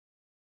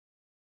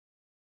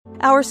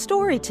Our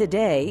story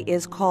today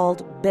is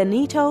called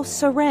Benito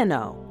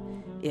Cereno.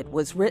 It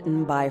was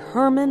written by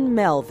Herman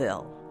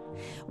Melville.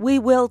 We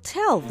will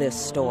tell this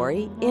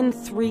story in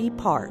 3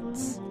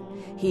 parts.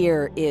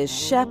 Here is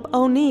Shep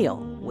O'Neill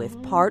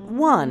with Part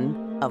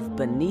 1 of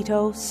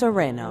Benito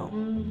Cereno.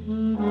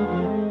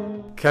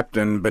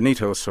 Captain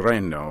Benito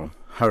Cereno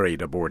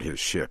hurried aboard his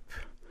ship.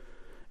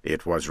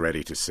 It was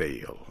ready to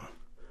sail.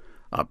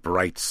 A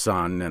bright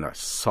sun and a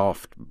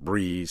soft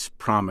breeze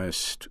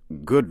promised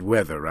good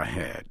weather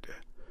ahead.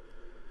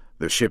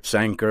 The ship's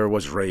anchor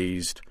was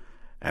raised,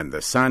 and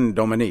the San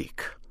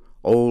Dominique,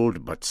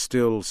 old but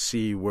still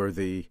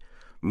seaworthy,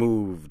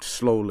 moved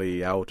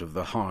slowly out of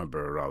the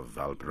harbor of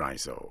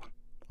Valparaiso,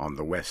 on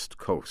the west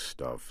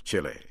coast of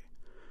Chile.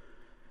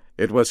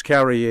 It was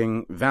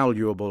carrying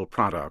valuable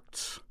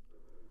products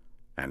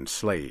and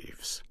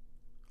slaves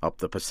up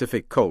the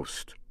Pacific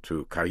coast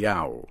to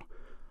Callao,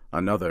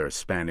 another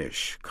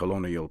Spanish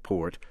colonial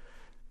port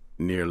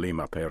near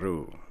Lima,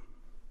 Peru.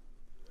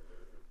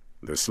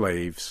 The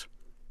slaves,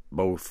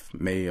 both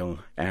male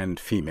and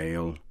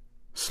female,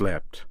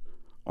 slept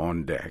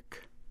on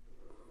deck.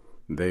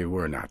 They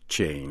were not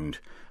chained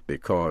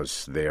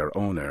because their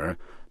owner,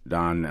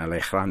 Don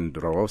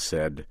Alejandro,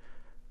 said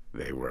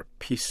they were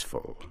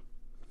peaceful.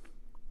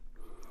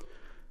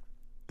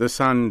 The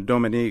San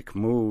Dominique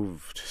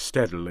moved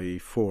steadily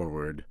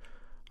forward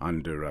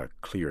under a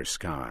clear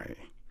sky.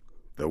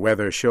 The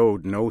weather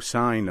showed no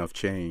sign of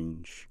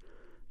change.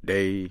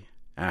 Day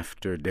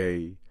after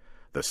day,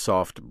 the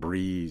soft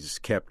breeze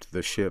kept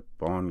the ship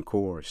on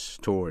course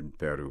toward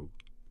Peru.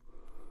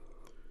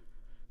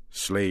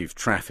 Slave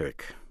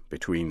traffic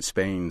between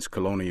Spain's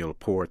colonial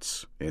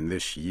ports in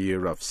this year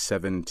of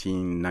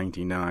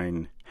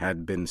 1799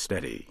 had been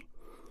steady,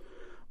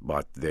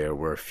 but there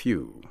were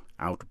few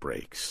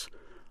outbreaks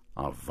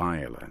of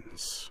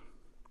violence.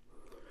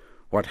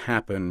 What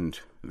happened,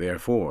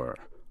 therefore,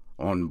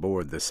 on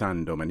board the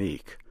San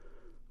Dominique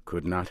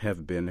could not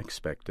have been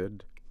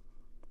expected.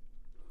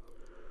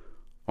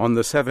 On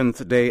the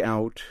 7th day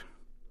out,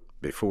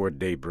 before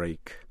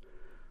daybreak,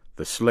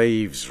 the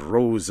slaves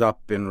rose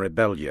up in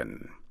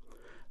rebellion.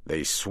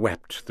 They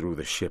swept through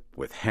the ship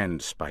with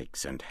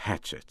handspikes and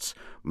hatchets,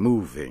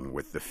 moving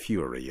with the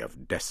fury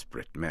of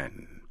desperate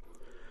men.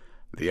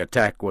 The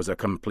attack was a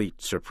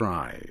complete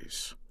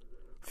surprise.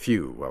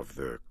 Few of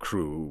the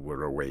crew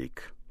were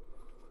awake.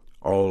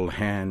 All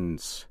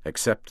hands,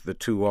 except the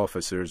 2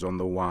 officers on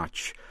the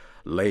watch,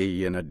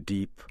 lay in a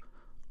deep,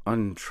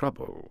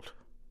 untroubled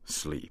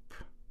sleep.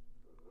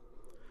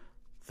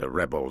 The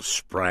rebels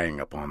sprang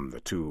upon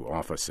the 2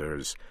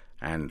 officers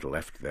and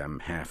left them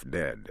half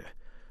dead.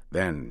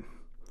 Then,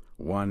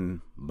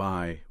 one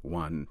by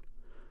one,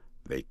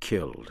 they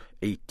killed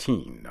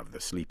 18 of the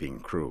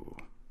sleeping crew.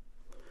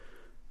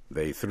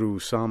 They threw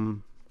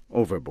some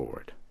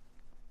overboard,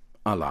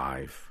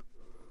 alive.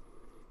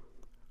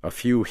 A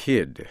few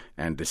hid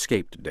and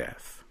escaped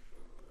death.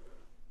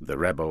 The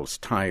rebels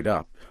tied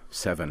up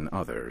 7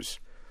 others,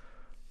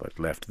 but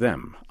left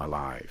them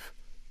alive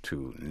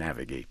to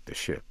navigate the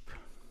ship.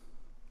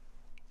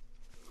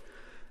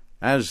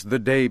 As the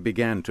day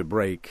began to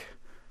break,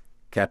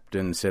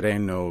 Captain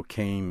Cereno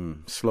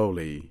came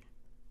slowly,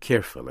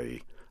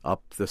 carefully,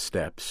 up the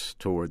steps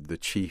toward the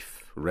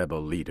chief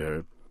rebel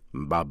leader,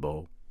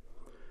 Babbo,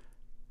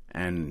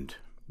 and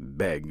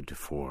begged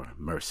for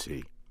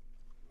mercy.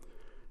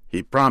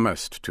 He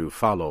promised to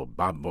follow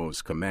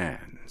Babbo's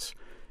commands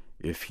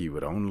if he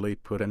would only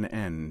put an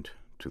end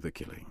to the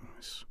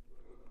killings.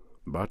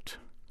 But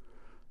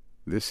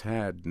this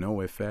had no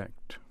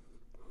effect.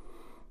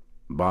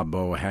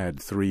 Babbo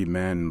had 3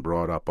 men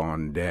brought up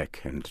on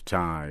deck and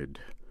tied.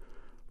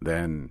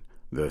 Then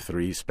the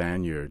 3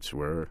 Spaniards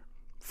were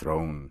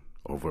thrown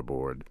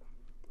overboard.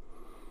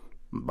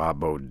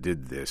 Babbo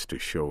did this to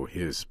show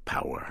his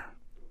power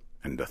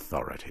and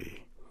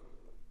authority,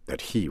 that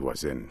he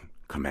was in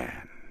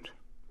command.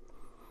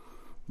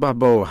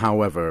 Babbo,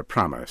 however,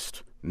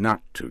 promised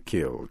not to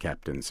kill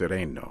Captain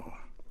Cereno,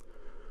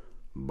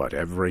 but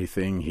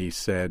everything he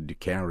said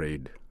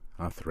carried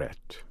a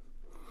threat.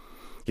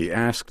 He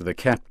asked the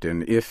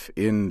captain if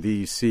in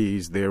these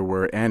seas there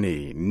were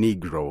any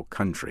Negro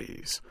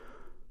countries.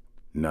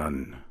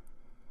 None,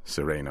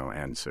 Cereno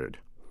answered.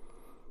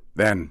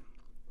 Then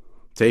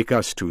take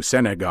us to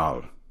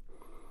Senegal,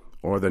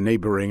 or the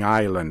neighboring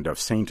island of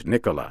St.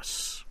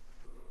 Nicholas.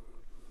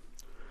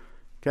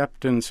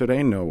 Captain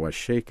Cereno was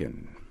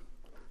shaken.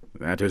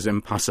 That is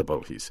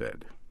impossible, he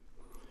said.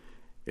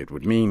 It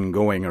would mean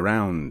going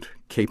around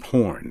Cape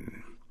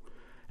Horn,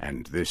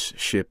 and this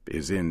ship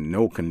is in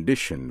no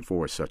condition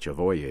for such a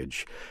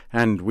voyage,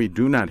 and we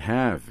do not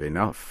have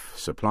enough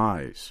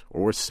supplies,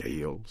 or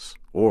sails,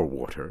 or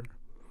water.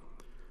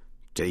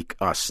 Take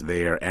us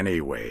there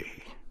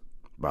anyway,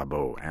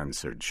 Babbo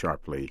answered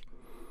sharply,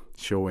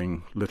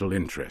 showing little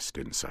interest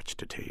in such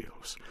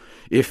details.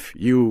 If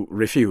you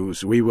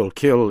refuse, we will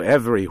kill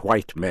every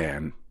white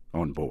man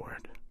on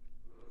board.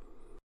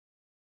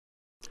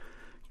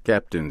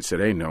 Captain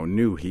Cereno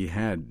knew he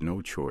had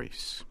no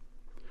choice.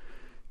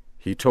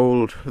 He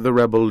told the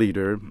rebel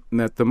leader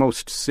that the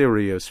most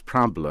serious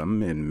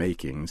problem in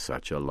making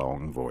such a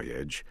long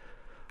voyage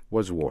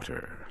was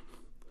water.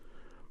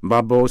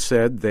 Babo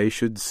said they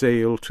should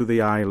sail to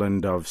the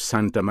island of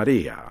Santa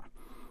Maria,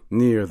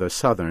 near the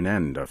southern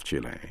end of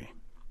Chile.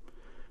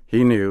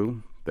 He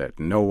knew that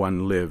no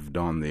one lived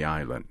on the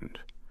island,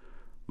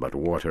 but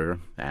water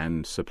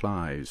and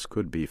supplies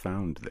could be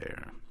found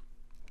there.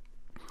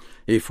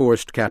 He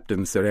forced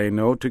Captain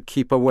Cereno to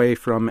keep away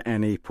from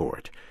any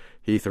port.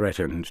 He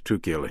threatened to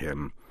kill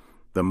him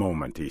the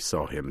moment he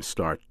saw him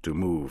start to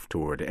move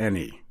toward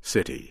any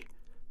city,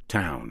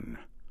 town,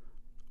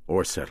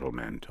 or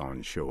settlement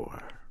on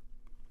shore.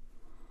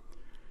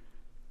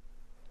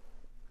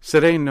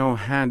 Cereno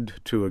had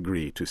to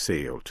agree to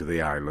sail to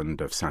the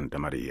island of Santa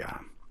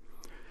Maria.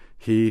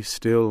 He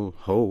still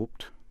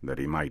hoped that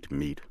he might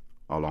meet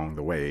along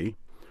the way,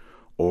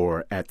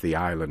 or at the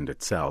island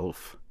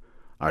itself,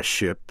 a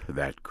ship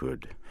that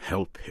could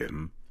help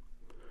him.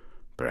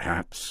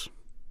 Perhaps,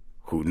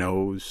 who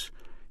knows,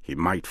 he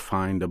might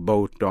find a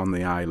boat on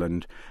the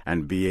island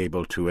and be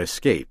able to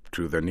escape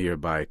to the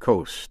nearby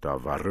coast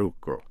of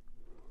Arauco.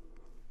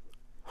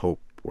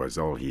 Hope was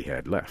all he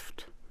had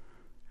left,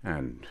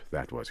 and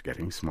that was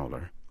getting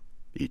smaller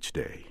each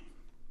day.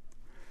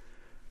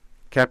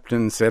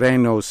 Captain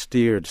Cereno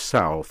steered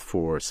south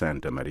for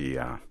Santa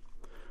Maria.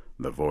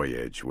 The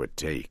voyage would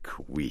take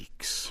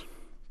weeks.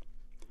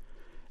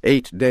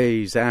 8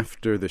 days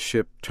after the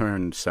ship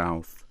turned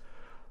south,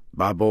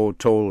 Babo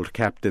told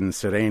Captain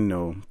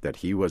Cereno that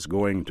he was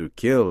going to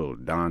kill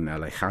Don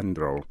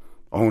Alejandro,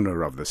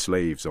 owner of the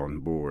slaves on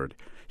board.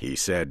 He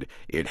said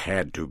it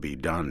had to be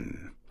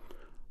done.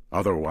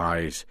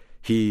 Otherwise,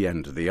 he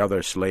and the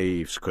other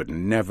slaves could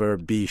never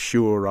be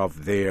sure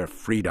of their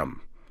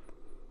freedom.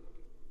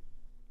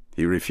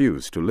 He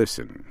refused to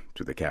listen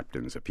to the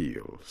captain's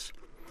appeals,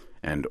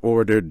 and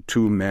ordered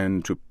 2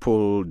 men to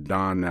pull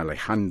Don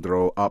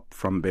Alejandro up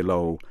from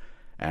below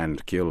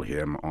and kill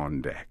him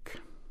on deck.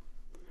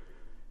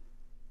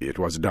 It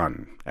was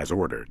done as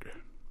ordered.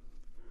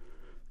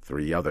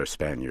 3 other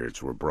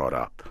Spaniards were brought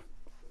up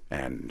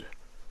and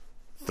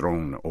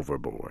thrown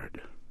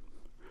overboard.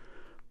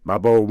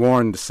 Babo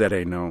warned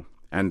Cereno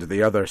and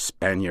the other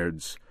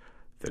Spaniards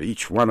that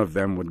each one of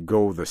them would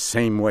go the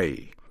same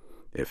way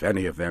if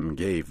any of them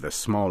gave the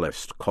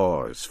smallest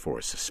cause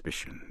for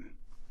suspicion.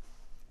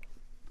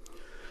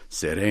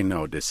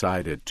 Cereno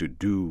decided to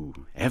do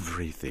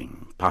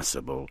everything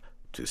possible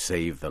to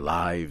save the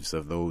lives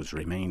of those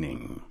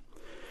remaining.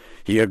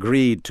 He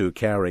agreed to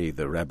carry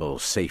the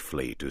rebels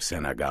safely to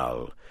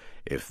Senegal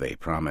if they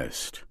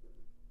promised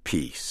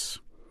peace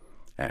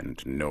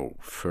and no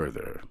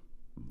further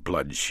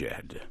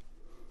bloodshed.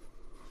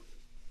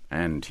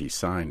 And he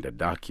signed a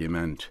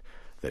document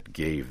that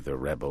gave the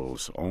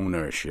rebels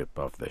ownership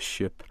of the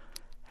ship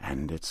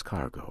and its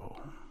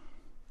cargo.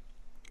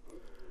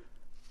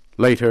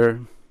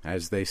 Later,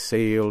 as they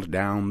sailed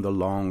down the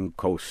long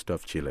coast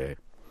of Chile,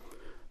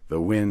 the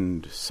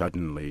wind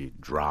suddenly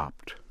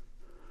dropped.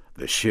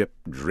 The ship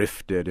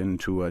drifted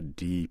into a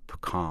deep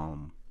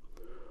calm.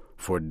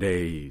 For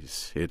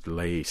days it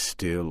lay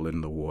still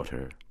in the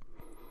water.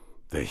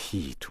 The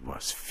heat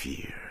was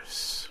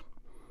fierce,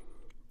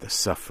 the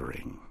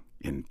suffering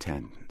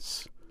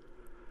intense.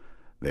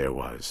 There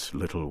was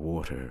little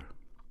water.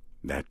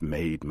 That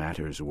made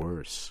matters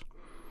worse.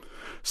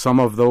 Some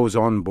of those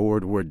on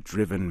board were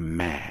driven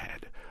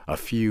mad. A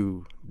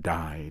few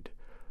died.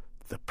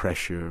 The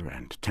pressure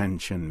and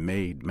tension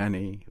made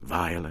many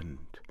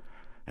violent,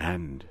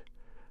 and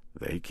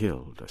they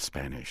killed a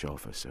Spanish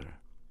officer.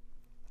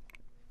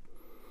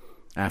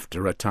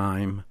 After a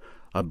time,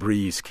 a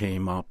breeze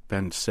came up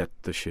and set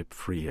the ship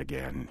free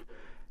again,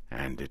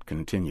 and it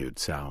continued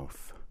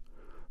south.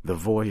 The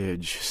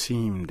voyage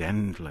seemed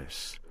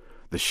endless.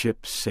 The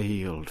ship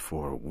sailed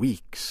for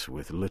weeks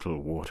with little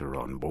water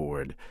on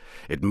board.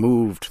 It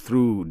moved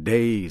through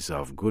days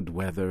of good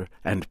weather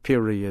and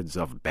periods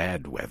of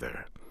bad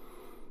weather.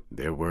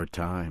 There were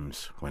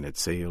times when it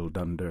sailed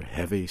under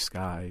heavy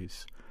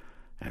skies,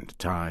 and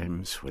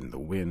times when the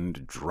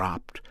wind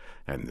dropped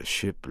and the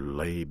ship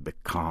lay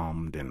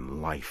becalmed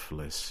in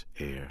lifeless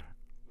air.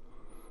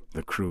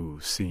 The crew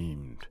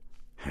seemed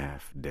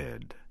half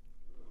dead.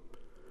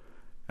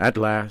 At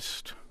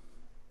last,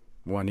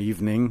 one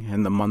evening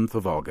in the month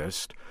of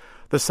August,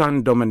 the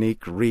San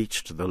Dominique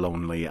reached the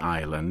lonely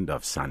island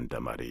of Santa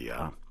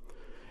Maria.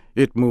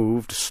 It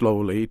moved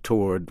slowly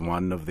toward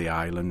one of the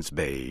island's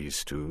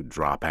bays to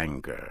drop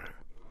anchor.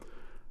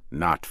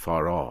 Not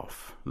far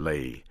off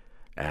lay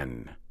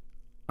an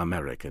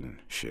American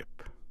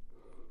ship,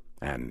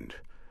 and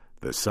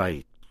the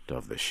sight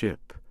of the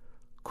ship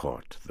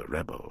caught the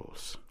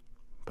rebels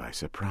by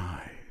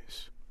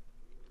surprise.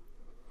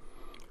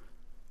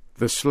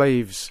 The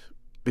slaves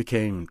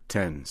became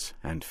tense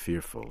and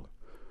fearful.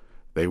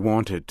 They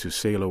wanted to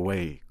sail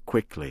away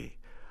quickly,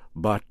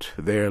 but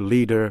their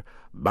leader,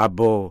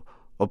 Babo,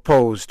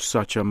 opposed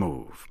such a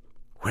move.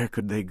 Where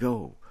could they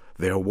go?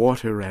 Their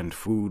water and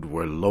food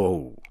were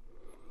low.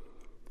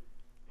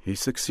 He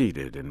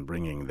succeeded in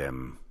bringing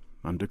them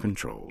under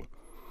control,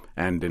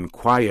 and in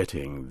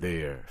quieting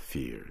their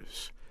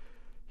fears,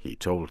 he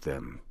told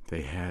them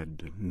they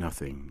had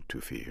nothing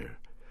to fear,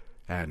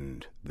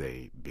 and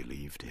they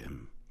believed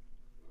him.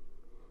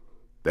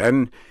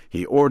 Then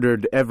he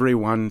ordered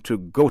everyone to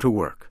go to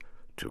work,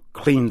 to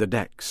clean the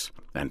decks,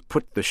 and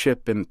put the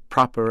ship in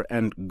proper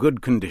and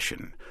good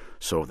condition,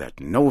 so that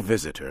no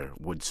visitor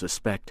would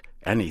suspect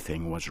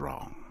anything was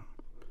wrong.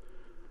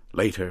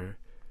 Later,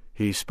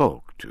 he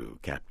spoke to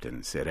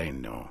Captain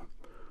Cereno,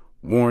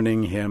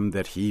 warning him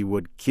that he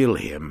would kill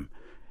him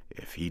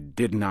if he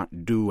did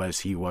not do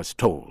as he was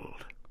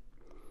told.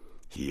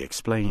 He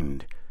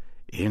explained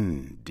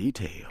in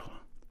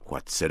detail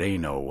what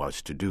Cereno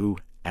was to do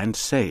and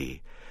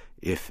say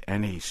if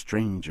any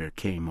stranger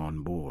came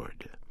on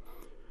board.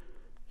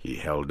 He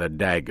held a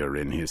dagger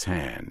in his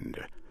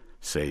hand,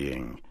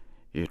 saying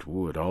it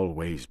would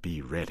always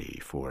be ready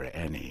for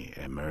any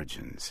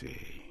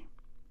emergency.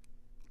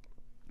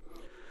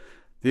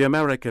 The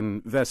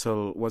American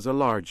vessel was a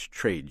large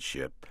trade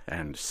ship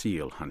and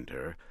seal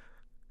hunter,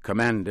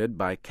 commanded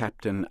by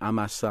Captain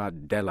Amasa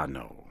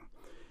Delano.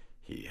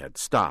 He had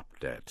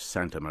stopped at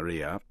Santa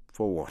Maria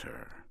for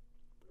water.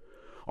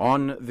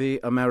 On the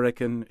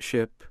American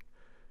ship,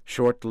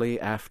 shortly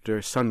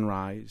after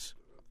sunrise,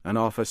 an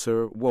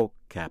officer woke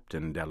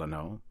Captain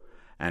Delano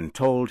and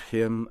told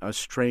him a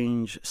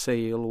strange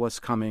sail was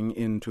coming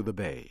into the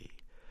bay.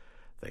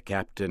 The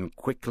captain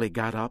quickly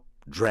got up,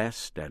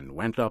 dressed, and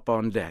went up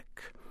on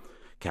deck.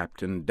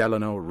 Captain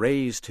Delano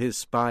raised his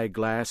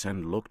spyglass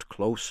and looked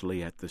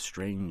closely at the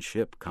strange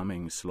ship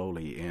coming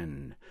slowly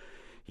in.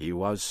 He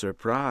was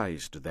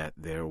surprised that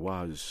there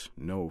was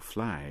no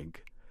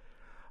flag.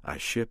 A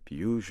ship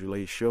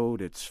usually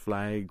showed its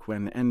flag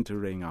when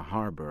entering a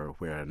harbor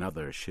where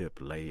another ship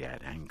lay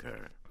at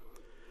anchor.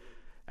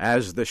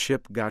 As the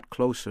ship got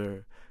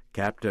closer,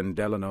 Captain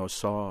Delano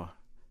saw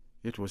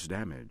it was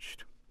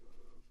damaged.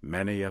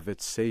 Many of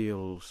its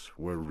sails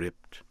were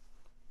ripped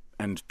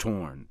and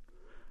torn.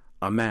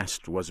 A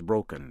mast was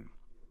broken,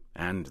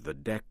 and the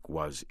deck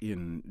was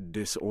in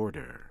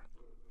disorder.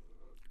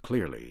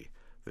 Clearly,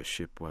 the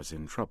ship was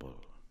in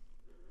trouble.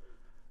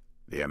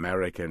 The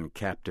American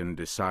captain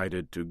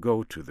decided to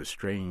go to the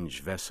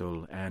strange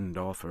vessel and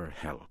offer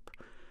help.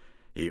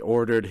 He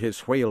ordered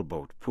his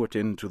whaleboat put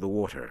into the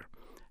water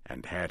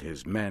and had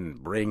his men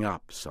bring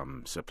up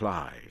some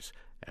supplies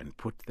and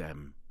put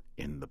them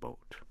in the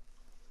boat.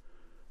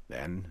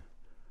 Then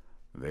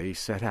they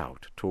set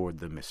out toward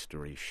the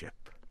mystery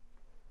ship.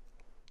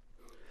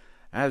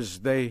 As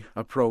they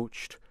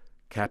approached,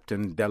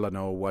 Captain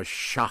Delano was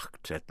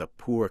shocked at the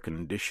poor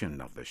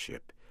condition of the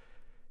ship.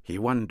 He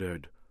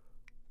wondered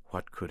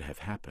what could have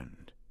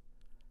happened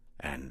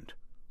and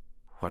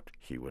what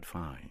he would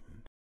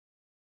find.